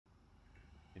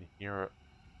hear it.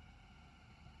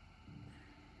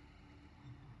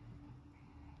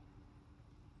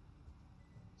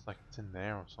 It's like it's in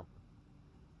there or something.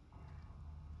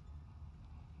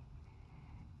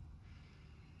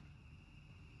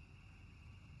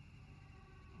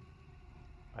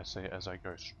 I say as I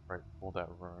go straight for that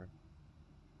room.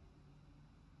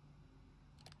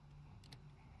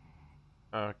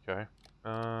 Okay.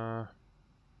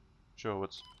 Sure,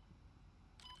 it's...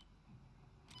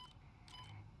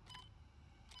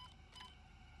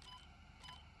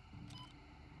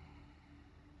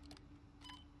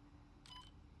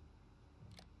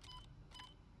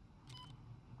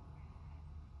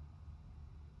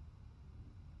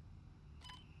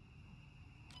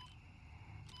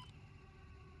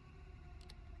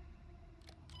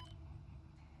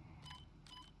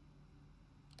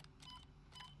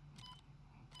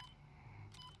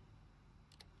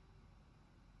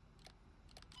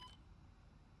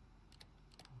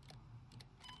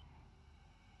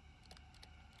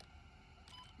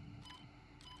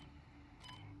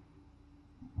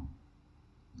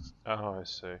 Oh, I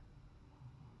see.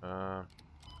 Um,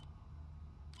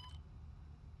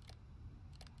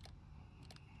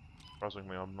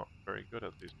 Surprisingly, I'm not very good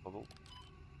at these puzzles.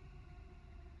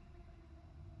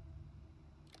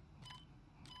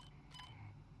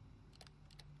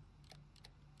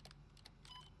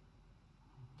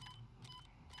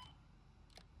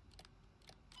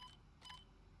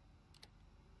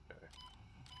 Okay.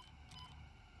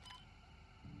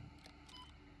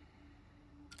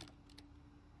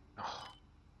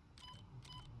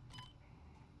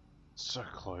 So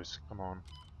close, come on.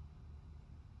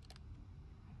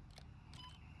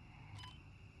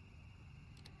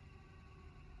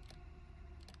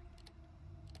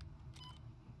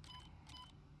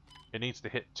 It needs to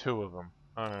hit two of them.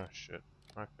 Oh shit.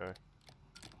 Okay.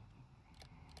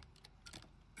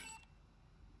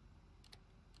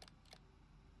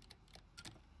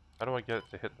 How do I get it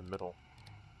to hit the middle?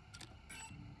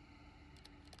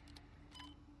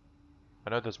 I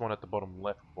know there's one at the bottom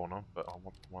left corner, but I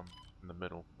want the one in the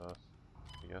middle first,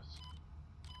 I guess.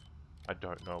 I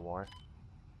don't know why.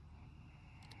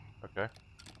 Okay.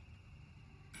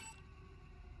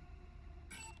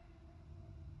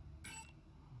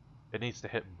 It needs to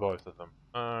hit both of them.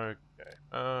 Okay.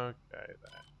 Okay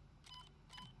then.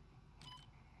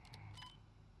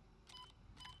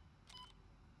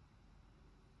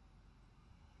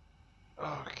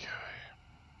 Okay.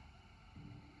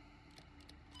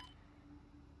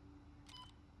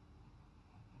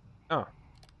 Oh.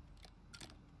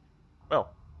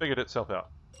 Well, figured itself out.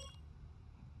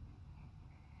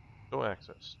 Door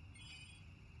access.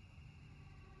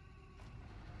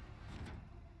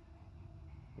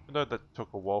 Even though that took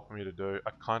a while for me to do,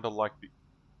 I kinda like the...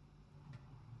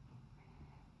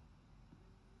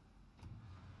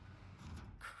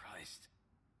 Christ.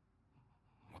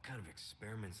 What kind of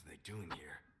experiments are they doing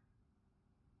here?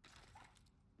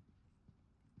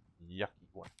 yucky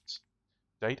ones.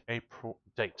 April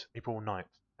 9th.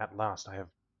 At last I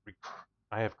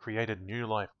have created new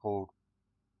life called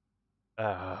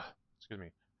uh excuse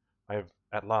me. I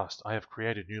have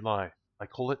created new life. I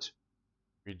call it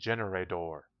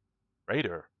Regenerador.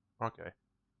 Raider. Okay.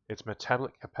 Its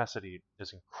metabolic capacity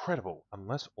is incredible.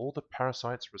 Unless all the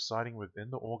parasites residing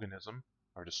within the organism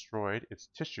are destroyed, its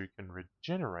tissue can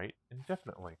regenerate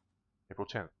indefinitely. April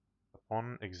 10th.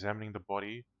 Upon examining the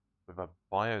body with a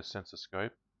biosensor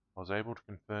I was able to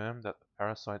confirm that the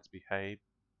parasites behave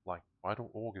like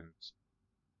vital organs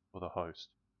for the host,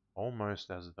 almost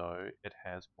as though it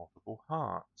has multiple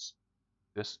hearts.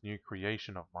 This new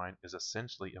creation of mine is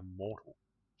essentially immortal.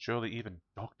 Surely even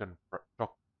Dr.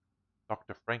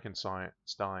 Dr. Frankenstein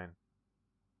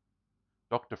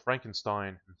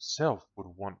himself would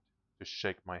want to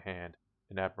shake my hand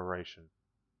in admiration.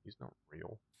 He's not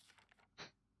real.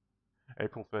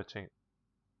 April 13th.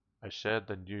 I shared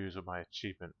the news of my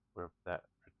achievement with that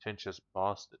pretentious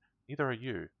bastard. Neither are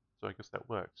you, so I guess that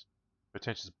works.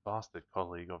 Pretentious bastard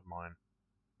colleague of mine.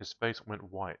 His face went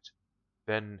white.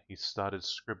 Then he started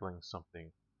scribbling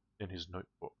something in his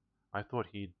notebook. I thought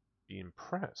he'd be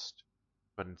impressed,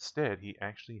 but instead he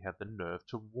actually had the nerve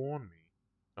to warn me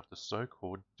of the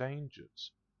so-called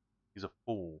dangers. He's a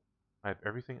fool. I have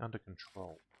everything under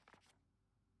control.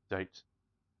 Date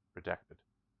redacted.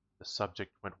 The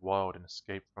subject went wild and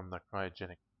escaped from the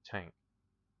cryogenic tank.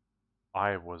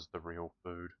 I was the real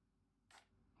food.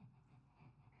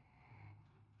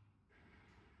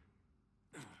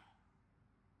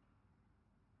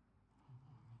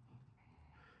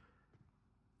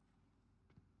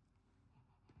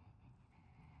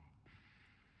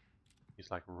 He's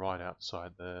like right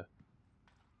outside there.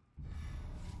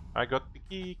 I got the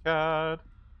key card.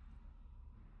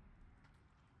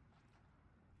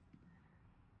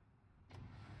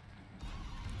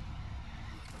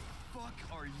 Fuck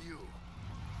are you?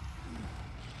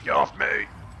 Get off me!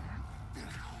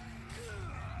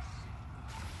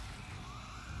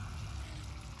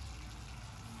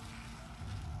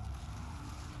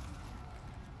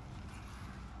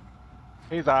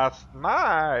 He's a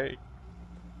snake!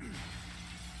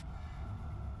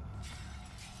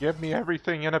 Give me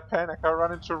everything. In a panic, I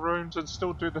run into rooms and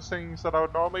still do the things that I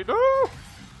would normally do!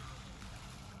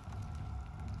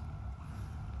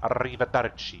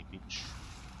 Arrivederci, bitch.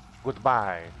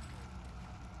 Goodbye.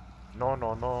 No,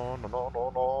 no, no, no, no,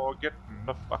 no, no. Getting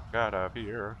the fuck out of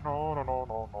here. No, no, no,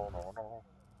 no, no, no, no.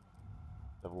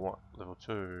 Level 1, level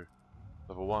 2,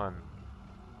 level 1.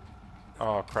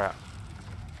 Oh, crap.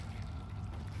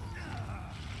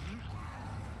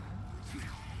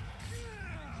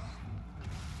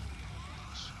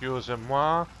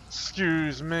 Excusez-moi.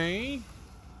 Excuse me.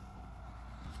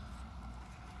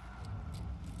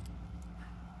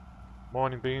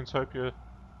 Morning beans, hope the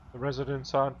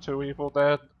residents aren't too evil.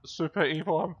 They're super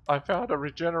evil. I found a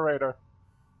regenerator.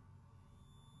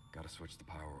 Gotta switch the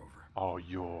power over. Oh,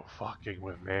 you're fucking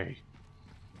with me.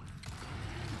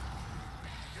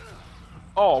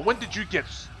 Oh, when did you get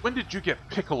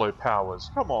Piccolo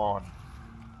powers? Come on.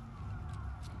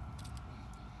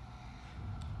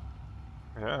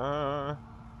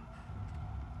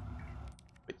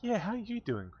 But yeah, how you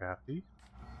doing, Crafty?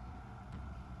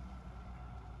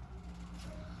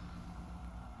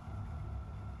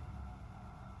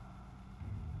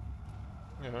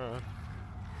 Yeah.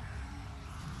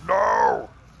 No!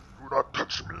 Do not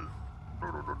touch me!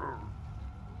 No, no, no,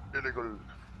 no. Illegal.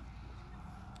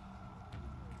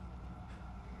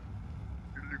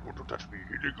 Illegal to touch me.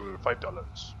 Illegal.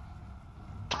 $5.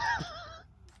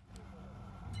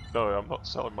 No, I'm not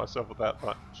selling myself for that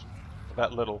much. For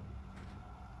that little.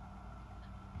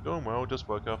 Doing well, just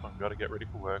woke up. I've got to get ready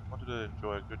for work. Wanted to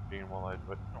enjoy a good bean while I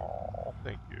do it. Aww,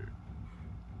 thank you.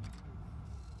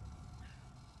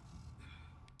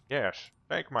 Yes,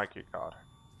 thank my key card.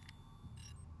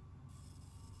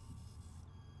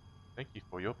 Thank you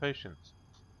for your patience.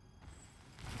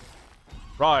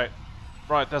 Right,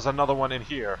 there's another one in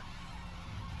here.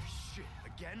 Shit,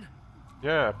 again?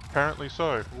 Yeah, apparently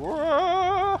so.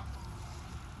 Whoa!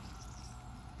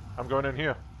 I'm going in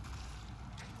here.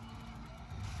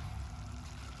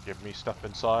 Give me stuff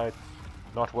inside.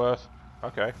 Not worth.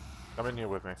 Okay, come in here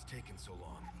with me. It's taken so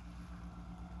long.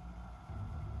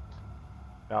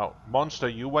 Now, monster,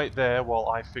 you wait there while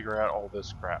I figure out all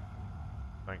this crap.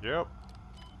 Thank you.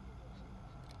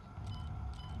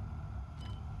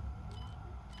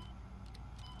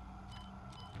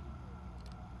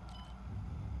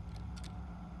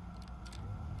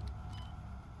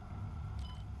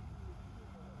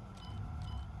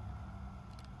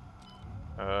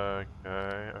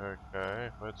 Okay,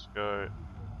 let's go.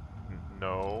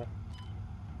 No.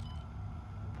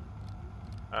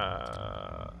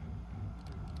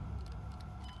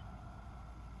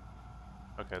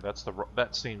 Okay,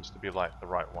 that seems to be like the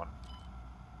right one.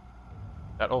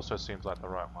 That also seems like the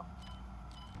right one.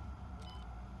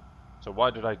 So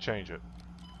why did I change it?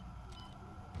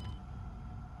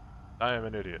 I am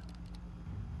an idiot.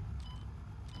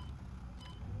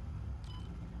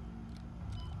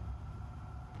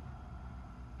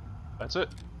 That's it.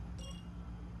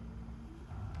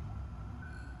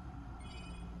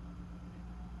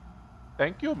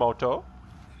 Thank you, Moto.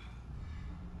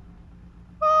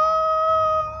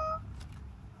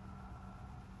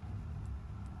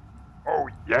 Oh,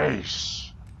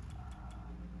 yes!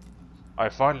 I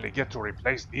finally get to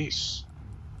replace this.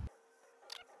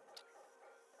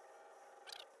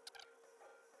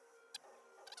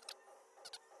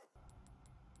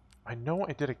 I know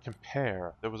I did a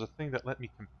compare. There was a thing that let me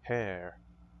compare.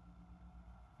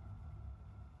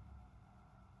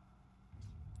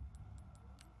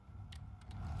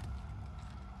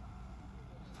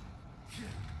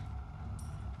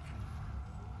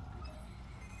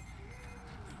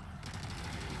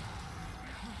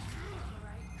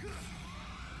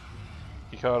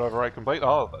 Keycard override complete.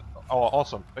 Oh,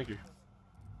 awesome. Thank you.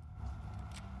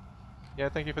 Yeah,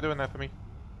 thank you for doing that for me.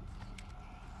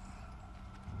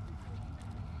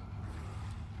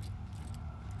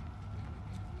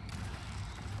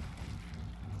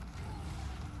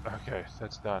 Okay,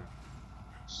 that's done.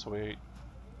 Sweet.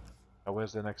 Now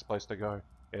where's the next place to go?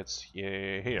 It's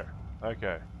here.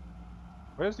 Okay.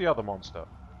 Where's the other monster?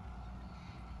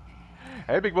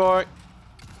 Hey, big boy!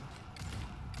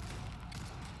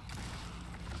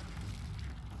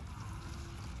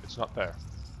 It's not there.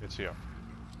 It's here.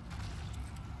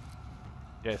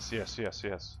 Yes, yes, yes,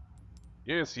 yes.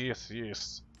 Yes, yes,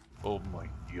 yes. Oh my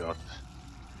god.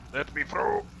 Let me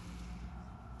through!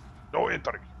 No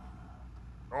entering!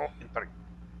 No entering!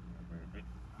 Mhm.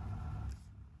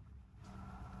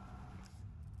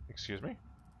 Excuse me?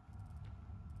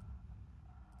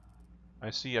 I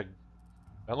see a...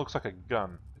 That looks like a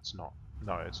gun. It's not.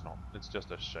 No, it's not. It's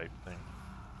just a shape thing.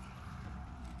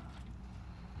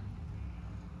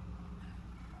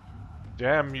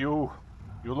 Damn you!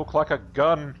 You look like a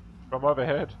gun from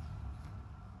overhead.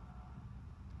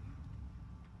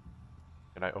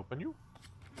 Can I open you?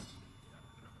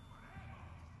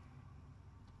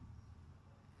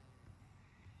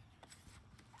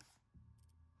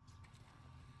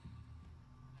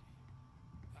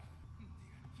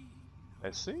 I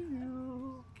see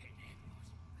you.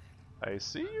 I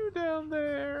see you down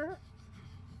there.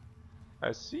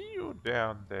 I see you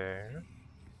down there.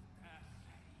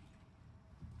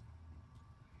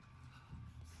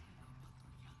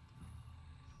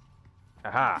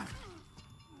 Aha!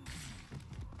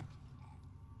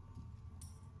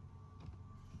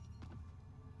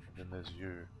 And then there's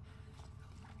you.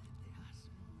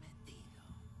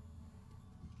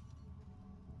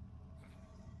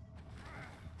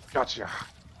 Gotcha!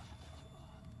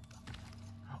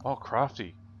 Oh,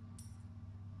 crafty.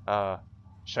 Uh,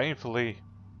 shamefully,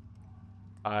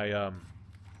 I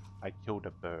killed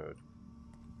a bird.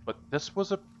 But this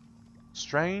was a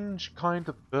strange kind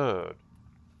of bird.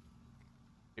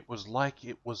 It was like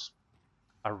it was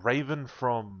a raven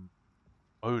from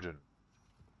Odin.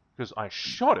 Because I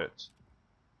shot it,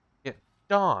 it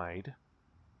died,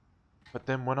 but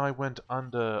then when I went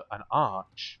under an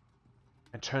arch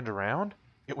and turned around,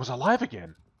 it was alive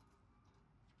again.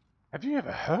 Have you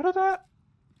ever heard of that?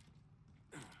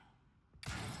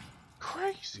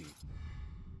 Crazy.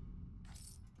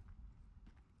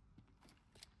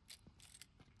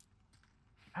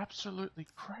 Absolutely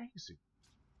crazy.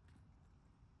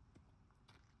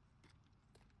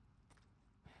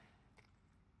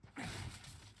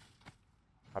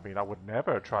 I mean, I would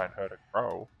never try and hurt a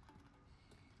crow.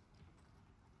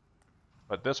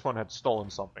 But this one had stolen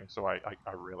something, so I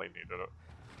really needed it.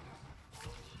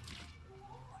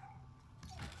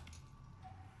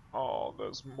 Oh,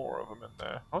 there's more of them in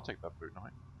there. I'll take that boot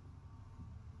knight.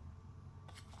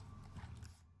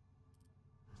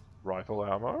 Rifle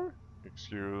ammo?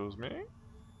 Excuse me?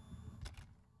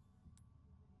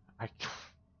 I...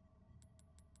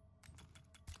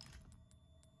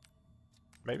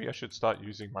 Maybe I should start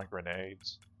using my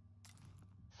grenades.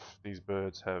 These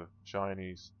birds have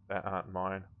shinies that aren't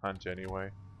mine. Hunt anyway.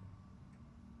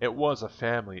 It was a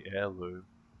family heirloom.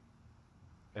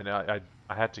 And I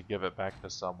had to give it back to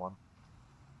someone.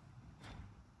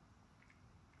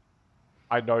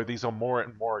 I know these are more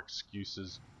and more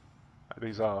excuses.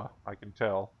 These are, I can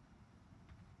tell.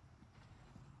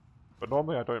 But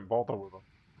normally I don't bother with them.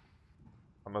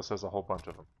 Unless there's a whole bunch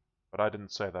of them. But I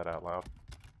didn't say that out loud.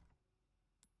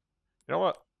 You know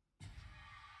what?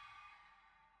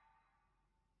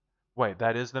 Wait,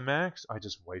 that is the max? I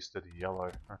just wasted a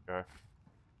yellow. Okay.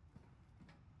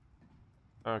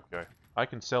 Okay. I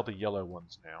can sell the yellow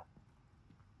ones now.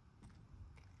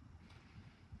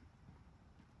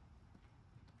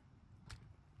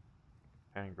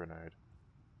 Hand grenade.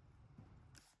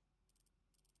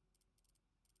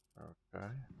 Okay.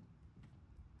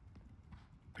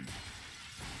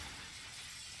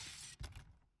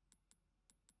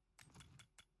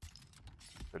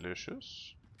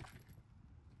 Delicious.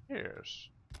 Yes.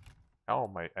 How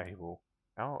am I able?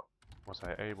 How was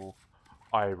I able?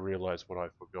 I realized what I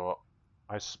forgot.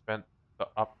 I spent the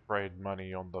upgrade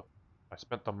money on the... I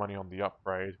spent the money on the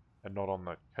upgrade and not on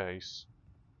the case.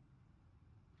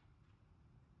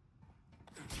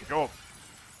 Go.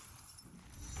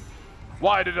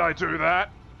 Why did I do that?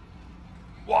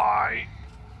 Why?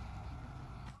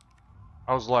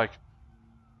 I was like,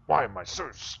 why am I so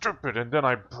stupid? And then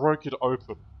I broke it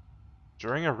open.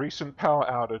 During a recent power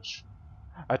outage,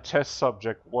 a test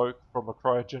subject woke from a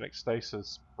cryogenic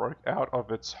stasis, broke out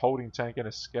of its holding tank and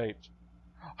escaped.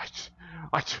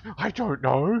 I don't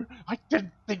know. I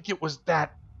didn't think it was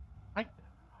that. I,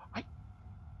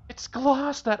 it's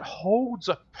glass that holds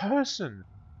a person.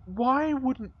 Why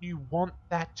wouldn't you want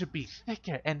that to be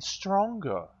thicker and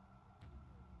stronger?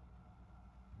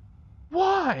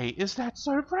 Why is that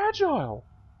so fragile?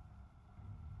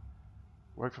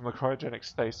 Woke from the cryogenic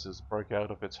stasis, broke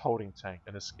out of its holding tank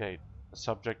and escaped. The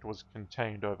subject was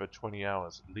contained over 20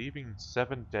 hours, leaving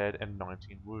 7 dead and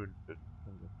 19 wounded.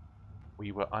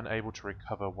 We were unable to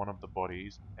recover one of the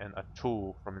bodies and a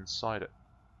tool from inside it.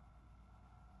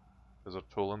 There's a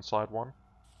tool inside one.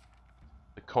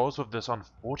 The cause of this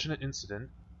unfortunate incident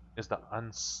is the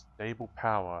unstable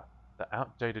power. The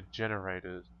outdated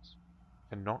generators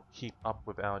cannot keep up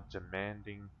with our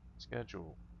demanding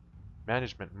schedule.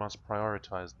 Management must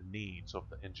prioritize the needs of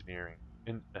the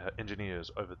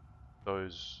engineers over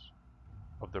those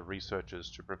of the researchers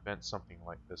to prevent something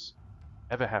like this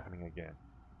ever happening again.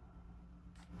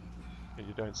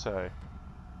 You don't say.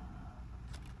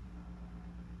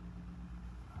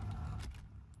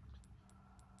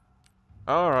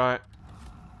 Alright.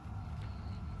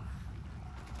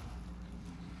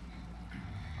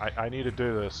 I need to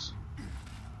do this.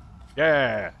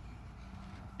 Yeah!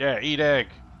 Yeah, eat egg!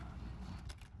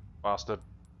 Bastard.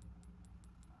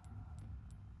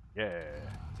 Yeah.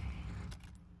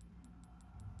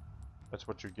 That's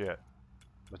what you get.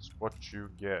 That's what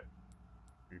you get.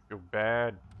 You feel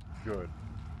bad? Good.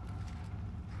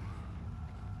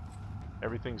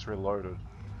 Everything's reloaded.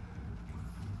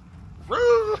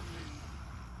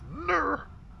 No.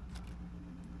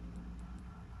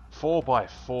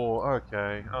 4x4,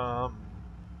 okay,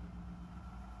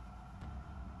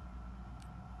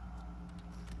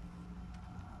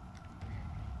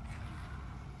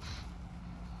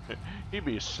 he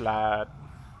be a slide.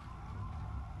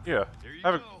 Yeah, There you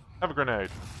have go. a grenade.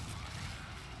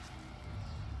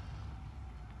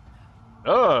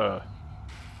 I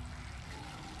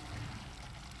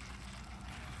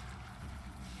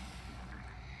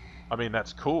mean,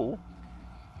 that's cool.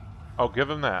 I'll give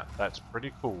him that. That's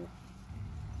pretty cool.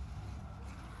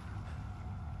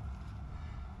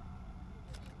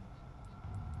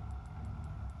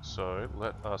 So,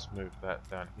 let us move that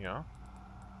down here.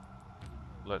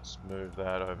 Let's move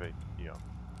that over here.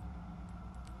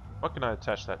 What can I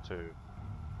attach that to?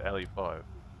 The LE5.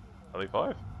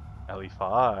 LE5?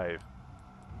 LE5.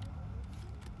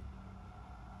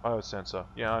 Biosensor.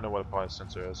 Yeah, I know what a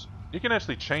biosensor is. You can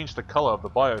actually change the color of the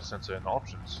biosensor in the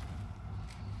options.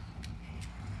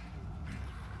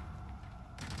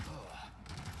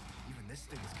 Even this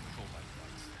thing is controlled by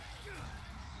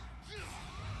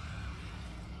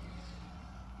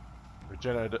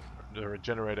bugs. The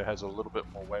regenerator has a little bit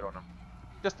more weight on him.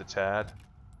 Just a tad.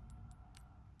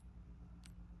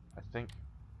 I think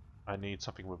I need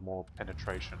something with more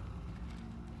penetration.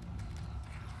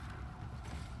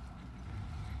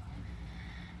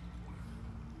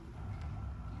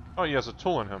 Oh, he has a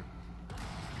tool in him.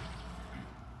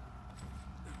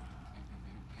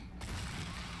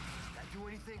 That do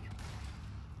anything?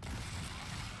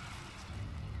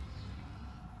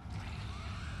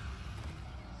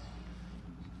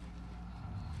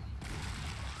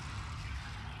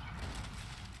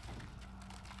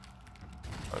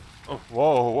 Oh,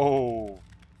 whoa, whoa.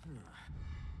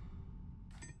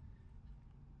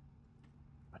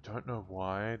 I don't know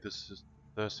why this is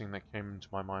the first thing that came into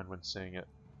my mind when seeing it.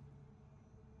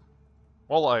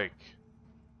 Well, like,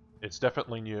 it's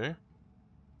definitely new.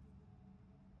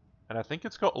 And I think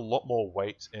it's got a lot more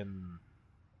weight in,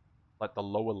 like, the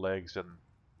lower legs and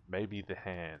maybe the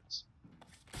hands.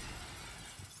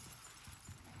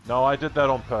 No, I did that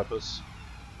on purpose.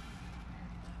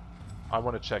 I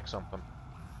want to check something.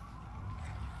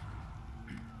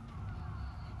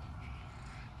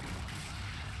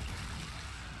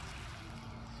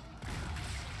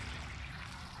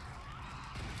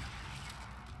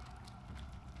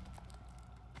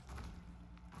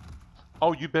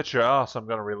 Oh, you bet your ass I'm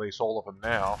gonna release all of them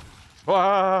now.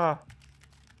 Ah!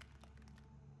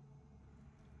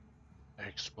 They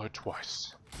explode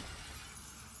twice.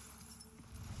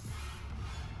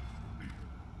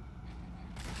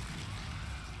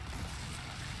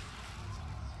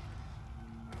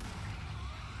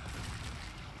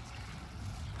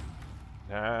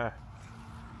 Nah.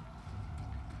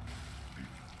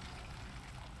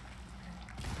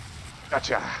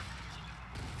 Gotcha!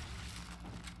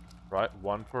 Right,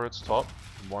 one for its top,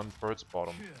 and one for its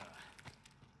bottom.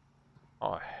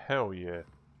 Oh, hell yeah.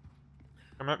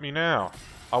 Come at me now.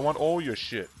 I want all your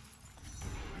shit.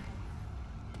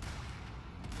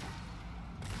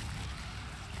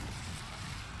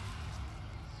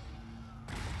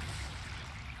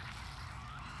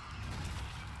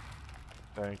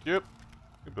 Thank you.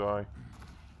 Goodbye.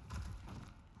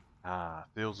 Ah,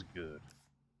 feels good.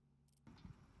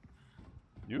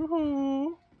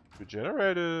 Yoo-hoo!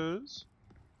 Regenerators!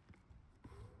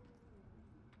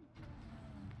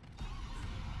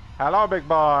 Hello, big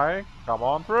boy! Come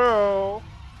on through!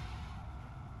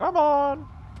 Come on!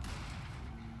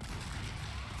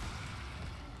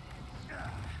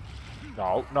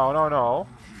 No, no, no, no.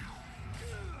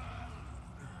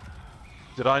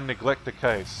 Did I neglect the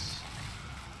case?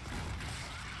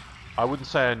 I wouldn't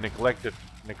say I neglected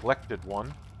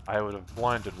one. I would have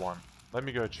blinded one. Let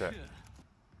me go check.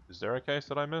 Is there a case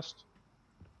that I missed?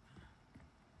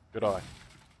 Good eye.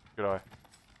 Good eye.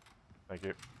 Thank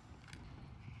you.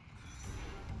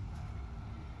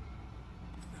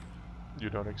 You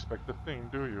don't expect a thing,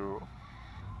 do you?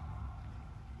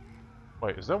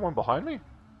 Wait, is there one behind me?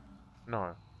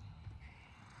 No.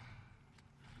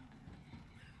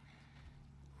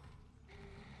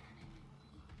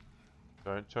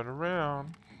 Don't turn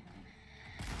around.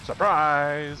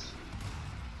 Surprise!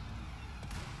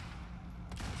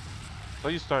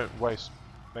 Please don't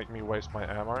make me waste my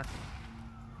ammo.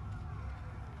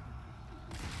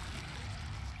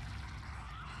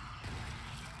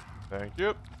 Thank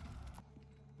you.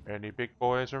 Any big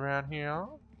boys around here?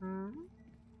 Hmm?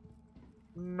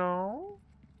 No?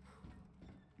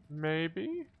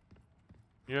 Maybe?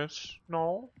 Yes?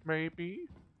 No? Maybe?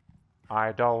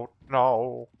 I don't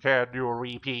know. Can you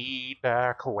repeat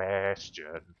the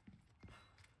question?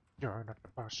 You're not the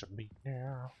boss of me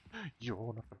now.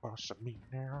 You're not the boss of me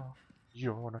now.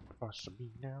 You're not the boss of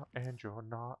me now. And you're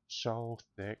not so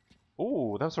thick.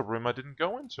 Ooh, that's a room I didn't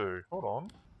go into. Hold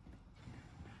on.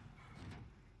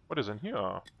 What is in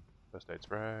here? First aid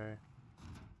spray.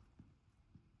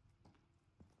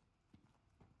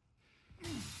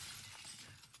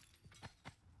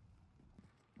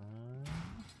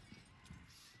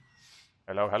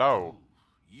 Hello, hello.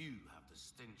 You have the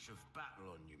stench of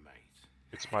battle on you, mate.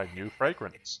 It's my new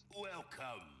fragrance.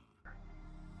 Welcome.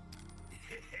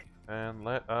 And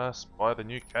let us buy the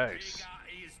new case.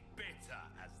 Bigger is better,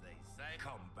 as they say.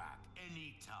 Come back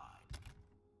anytime.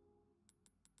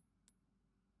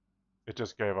 It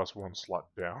just gave us one slot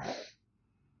down.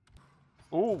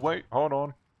 Oh, wait, hold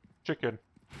on. Chicken.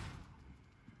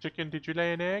 Chicken, did you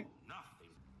lay an egg?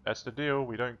 Nothing. That's the deal.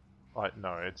 We don't...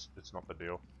 no, it's not the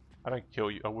deal. I don't kill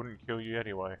you. I wouldn't kill you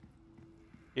anyway.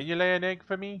 Can you lay an egg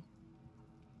for me?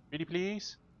 Pretty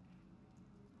please?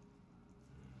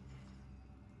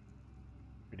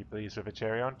 Pretty please with a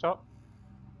cherry on top?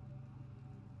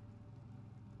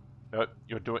 No,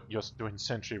 you're doing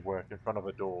sentry work in front of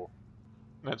a door.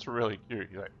 That's really cute.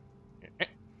 You're like...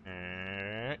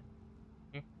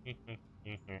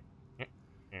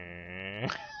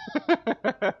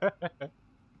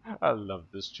 I love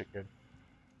this chicken.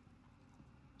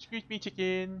 Excuse me,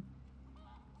 chicken.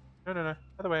 No, no, no.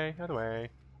 Other way, other way.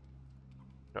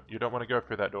 No, you don't want to go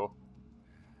through that door.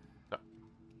 No.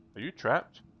 Are you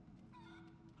trapped?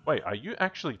 Wait, are you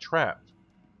actually trapped?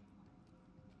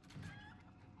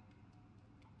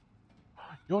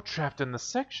 You're trapped in the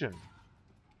section.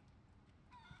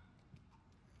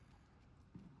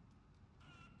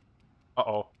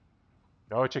 Uh-oh.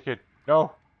 No, chicken.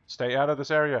 No. Stay out of this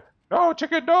area. No,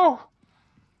 chicken, no!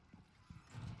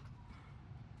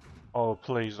 Oh,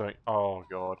 please don't. Oh,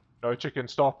 God. No, chicken,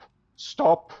 stop.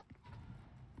 Stop!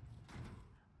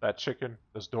 That chicken.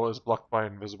 This door is blocked by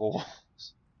invisible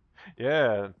walls.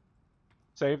 Yeah.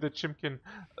 Save the chimkin.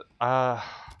 I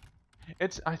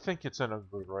think it's in a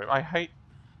good room. I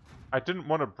didn't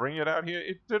want to bring it out here.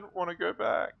 It didn't want to go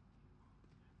back.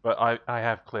 But I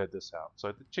have cleared this out.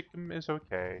 So the chicken is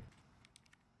okay.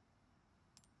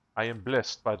 I am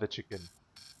blessed by the chicken.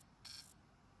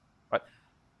 What?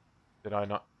 Did I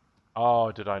not?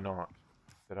 Oh, did I not?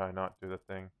 Did I not do the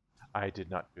thing? I did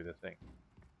not do the thing.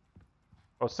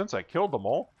 Well, since I killed them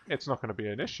all, it's not going to be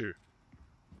an issue.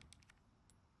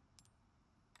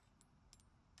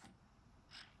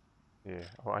 Yeah,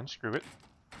 I'll unscrew it.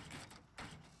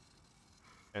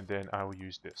 And then I will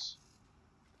use this.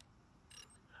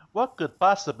 What could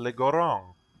possibly go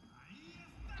wrong?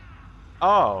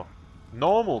 Oh,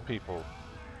 normal people.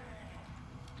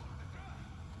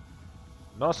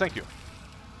 No, thank you.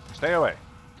 Stay away.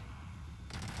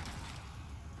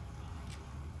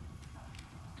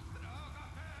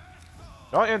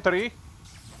 No entry.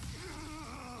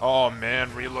 Oh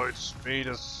man, reload speed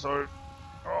is so...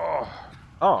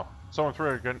 Oh, someone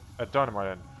threw a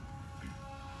dynamite in.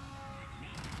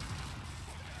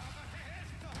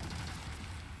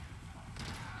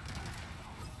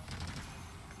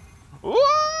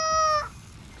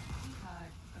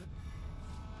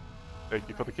 Thank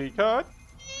you for the key card.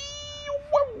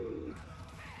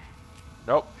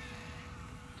 Nope.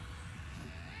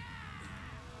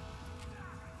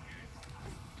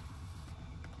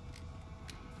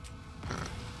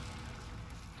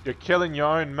 You're killing your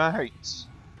own mates.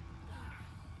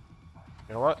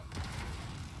 You know what?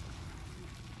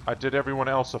 I did everyone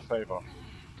else a favor.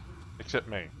 Except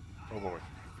me. Oh boy.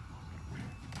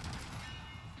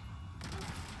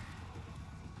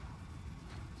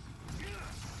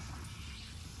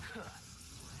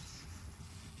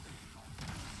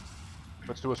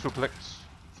 Let's do a suplex.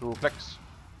 Suplex.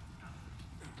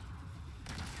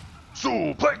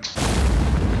 Suplex!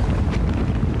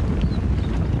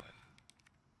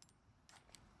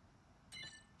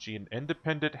 She an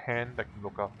independent hand that can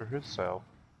look after herself.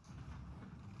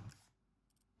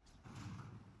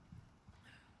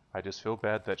 I just feel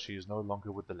bad that she is no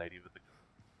longer with the lady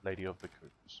of the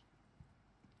coops.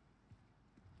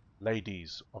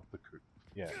 Ladies of the coop.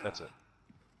 Yeah, that's it.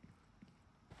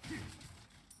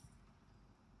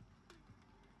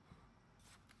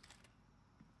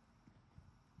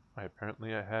 I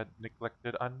had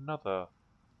neglected another.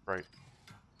 Right.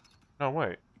 No,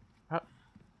 wait. How?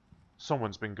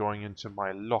 Someone's been going into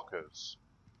my lockers.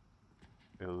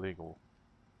 Illegal.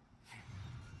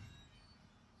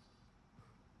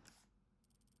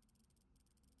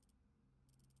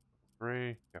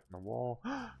 3. Gap in the wall.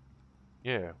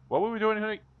 Yeah. What were we doing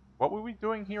here? What were we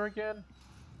doing here again?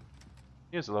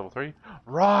 Here's a level 3.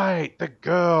 Right! The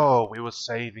girl! We were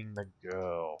saving the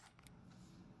girl.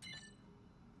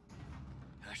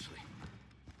 Ashley.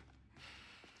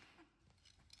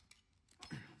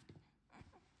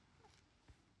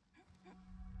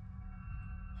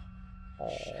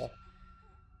 Aww.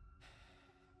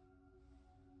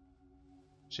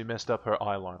 She messed up her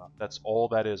eyeliner. That's all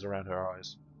that is around her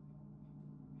eyes.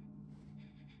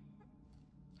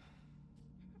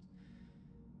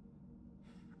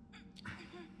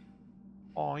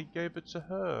 Oh, he gave it to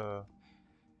her.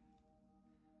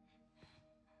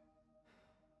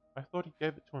 I thought he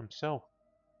gave it to himself,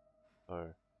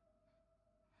 though.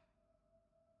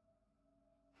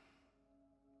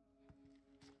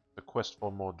 The quest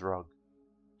for more drug.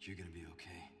 You're gonna be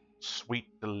okay.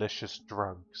 Sweet, delicious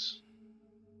drugs.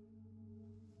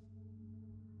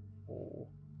 Oh.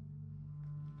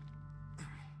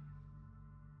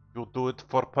 You'll do it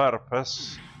for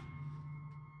purpose.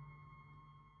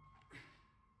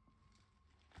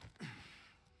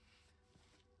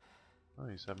 Oh,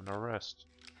 he's having a rest.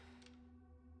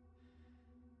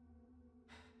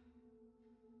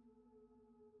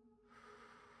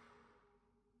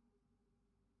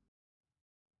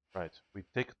 Right, we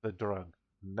take the drug.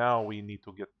 Now we need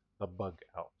to get the bug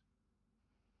out.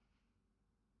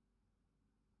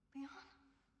 Leon?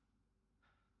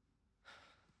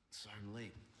 Sorry I'm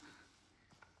late.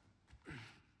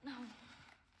 No.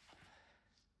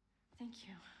 Thank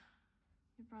you.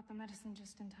 You brought the medicine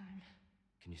just in time.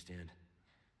 Can you stand?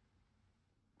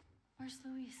 Where's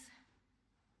Luis?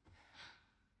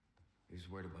 He was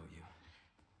worried about you.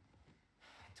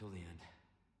 Until the end.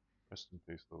 Rest in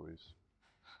peace, Louise.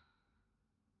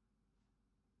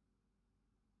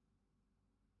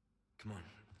 Come on.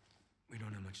 We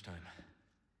don't have much time.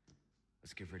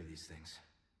 Let's get rid of these things.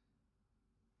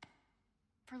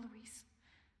 For Luis.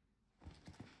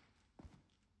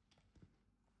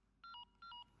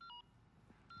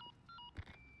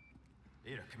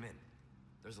 Ada, come in.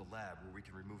 There's a lab where we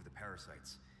can remove the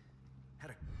parasites. Had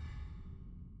a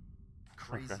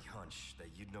crazy hunch that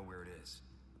you'd know where it is.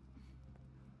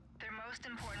 Their most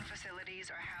important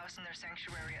facilities are housed in their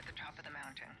sanctuary at the top of the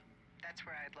mountain. That's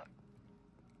where I'd look.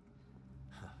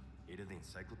 Huh. Ada the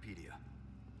encyclopedia.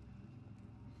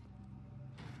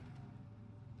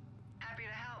 Happy to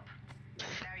help.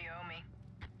 Now you owe me.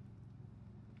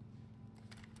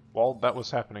 While that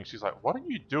was happening, she's like, "What are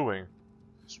you doing?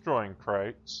 Destroying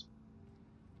crates."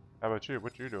 How about you?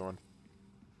 What you doing?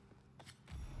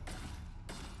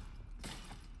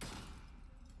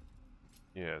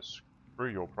 Yes, screw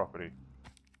your property.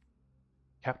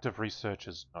 Captive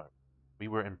researchers, no. We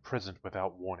were imprisoned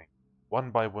without warning.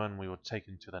 One by one, we were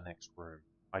taken to the next room.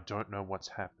 I don't know what's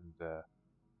happened there.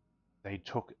 They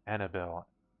took Annabelle.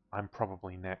 I'm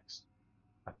probably next.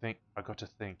 I got to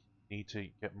think. Need to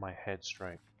get my head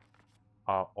straight.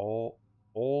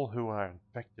 All who are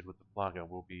infected with the Plaga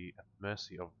will be at the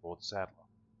mercy of Lord Sadler.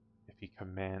 If he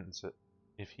commands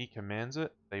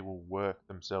it, they will work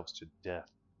themselves to death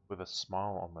with a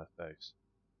smile on their face.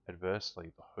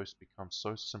 Adversely, the host becomes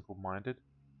so simple-minded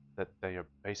that they are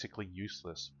basically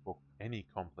useless for any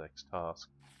complex task.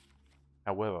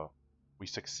 However, we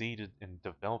succeeded in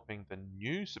developing the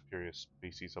new superior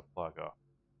species of Plaga.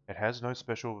 It has no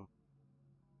special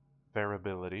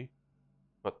variability,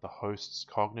 but the host's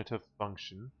cognitive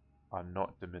function are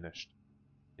not diminished.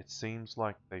 It seems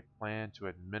like they plan to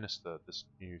administer this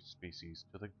new species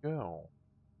to the girl.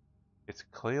 It's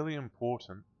clearly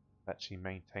important that she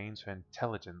maintains her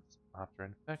intelligence after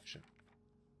infection.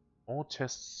 All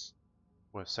tests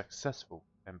were successful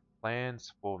and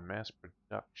plans for mass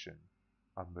production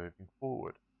are moving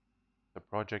forward. The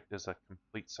project is a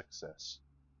complete success,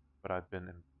 but I've been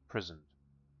imprisoned,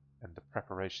 and the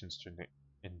preparations to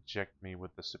inject me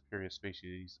with the superior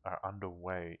species are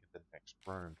underway in the next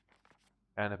room.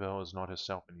 Annabelle is not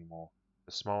herself anymore.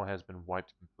 The smile has been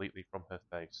wiped completely from her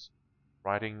face.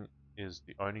 Writing is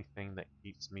the only thing that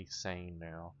keeps me sane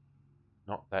now.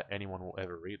 Not that anyone will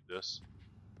ever read this.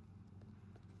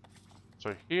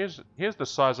 So here's the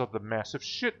size of the massive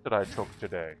shit that I took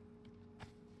today.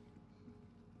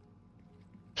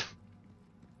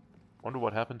 Wonder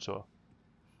what happened to her.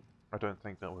 I don't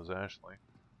think that was Ashley.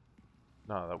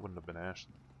 No, that wouldn't have been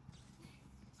Ashley.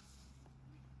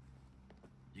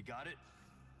 You got it?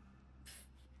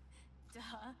 Duh.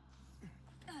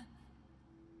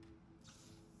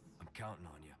 I'm counting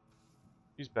on you.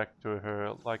 She's back to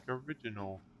her, like,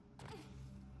 original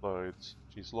clothes.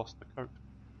 She's lost the coat.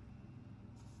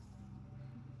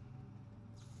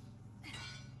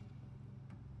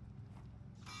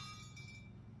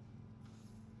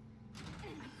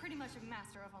 I'm pretty much a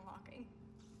master of unlocking.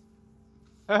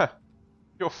 Ha!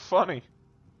 You're funny.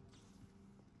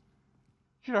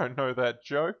 You don't know that,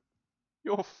 Joe.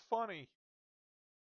 You're funny.